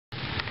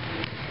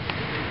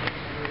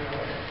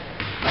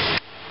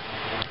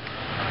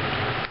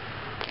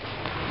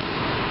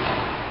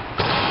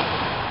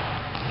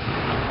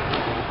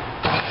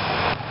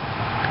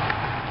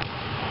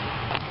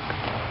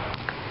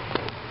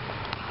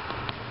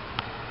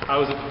I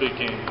was at the big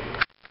game.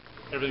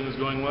 Everything was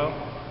going well,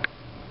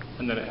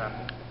 and then it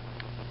happened.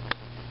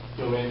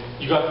 Yo, man,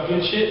 you got the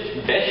good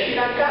shit? Best shit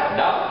I got,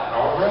 dog.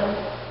 Alright.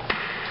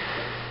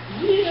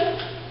 Yeah.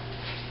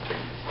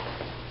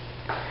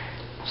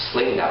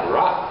 Slinging that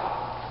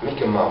rock,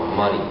 making my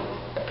money.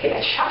 I pay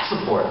that shop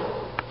support.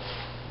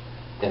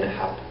 Then it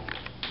happened.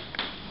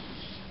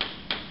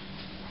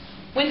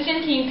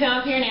 Winston, can you come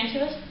up here and answer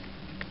this?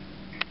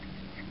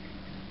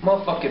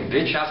 Motherfucking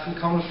bitch asked me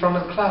to come to the front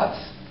of the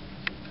class.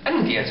 I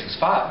knew the answer was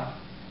 5.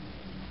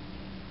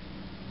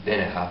 Then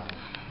it happened.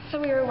 So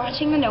we were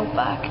watching The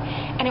Notebook,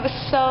 and it was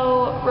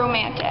so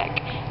romantic.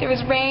 There was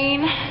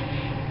rain,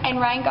 and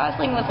Ryan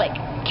Gosling was like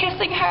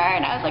kissing her,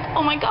 and I was like,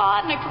 oh my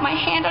god, and I put my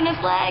hand on his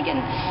leg,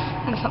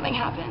 and something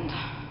happened.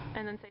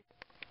 And then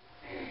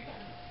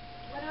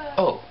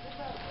Oh,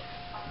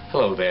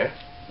 hello there.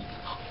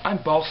 I'm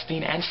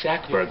Ballstein and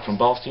Sackberg from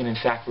Ballstein and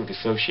Sackberg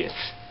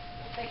Associates.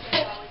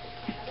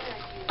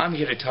 I'm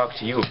here to talk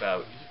to you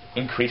about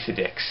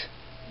Increasadix.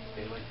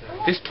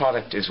 This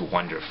product is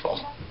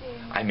wonderful.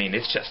 I mean,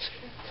 it's just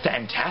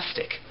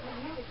fantastic.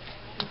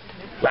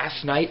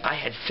 Last night I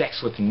had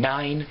sex with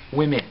 9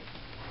 women,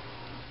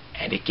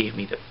 and it gave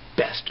me the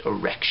best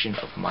erection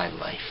of my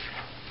life.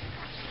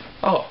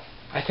 Oh,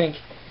 I think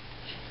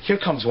here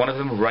comes one of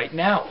them right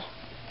now.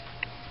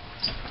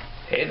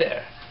 Hey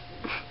there.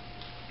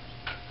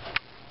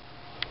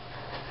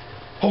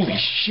 Holy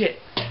shit!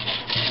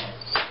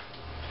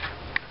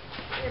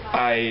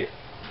 I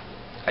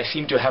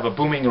seem to have a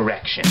booming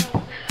erection.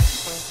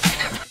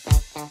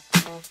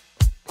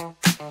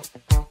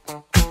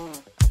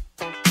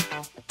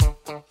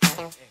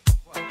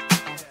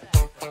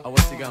 Oh,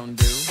 what you gonna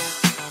do?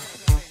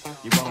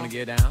 You wanna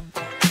get down?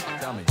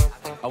 Tell me.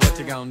 Oh, what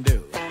you gonna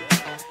do?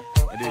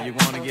 Do you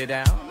wanna get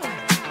down?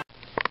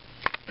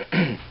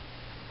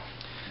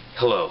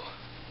 Hello,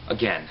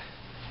 again.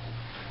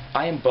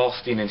 I am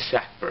Ballstein and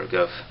Sackberg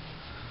of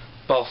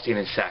Ballstein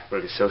and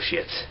Sackberg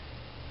Associates.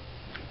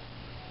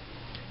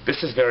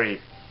 This is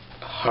very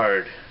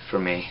hard for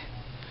me.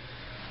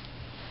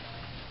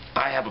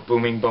 I have a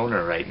booming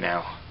boner right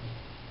now,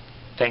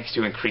 thanks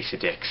to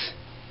Increasadix.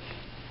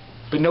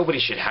 But nobody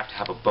should have to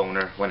have a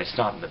boner when it's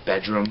not in the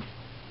bedroom,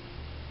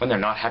 when they're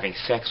not having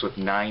sex with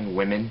 9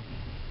 women.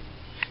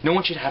 No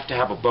one should have to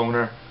have a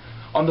boner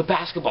on the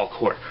basketball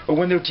court or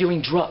when they're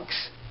dealing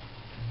drugs.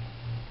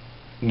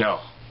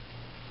 No,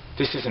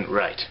 this isn't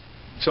right.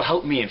 So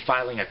help me in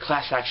filing a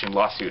class action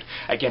lawsuit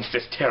against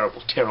this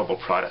terrible, terrible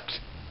product.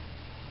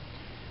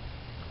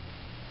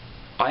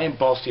 I am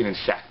Ballstein and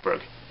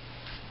Sackberg,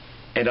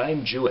 and I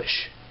am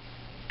Jewish.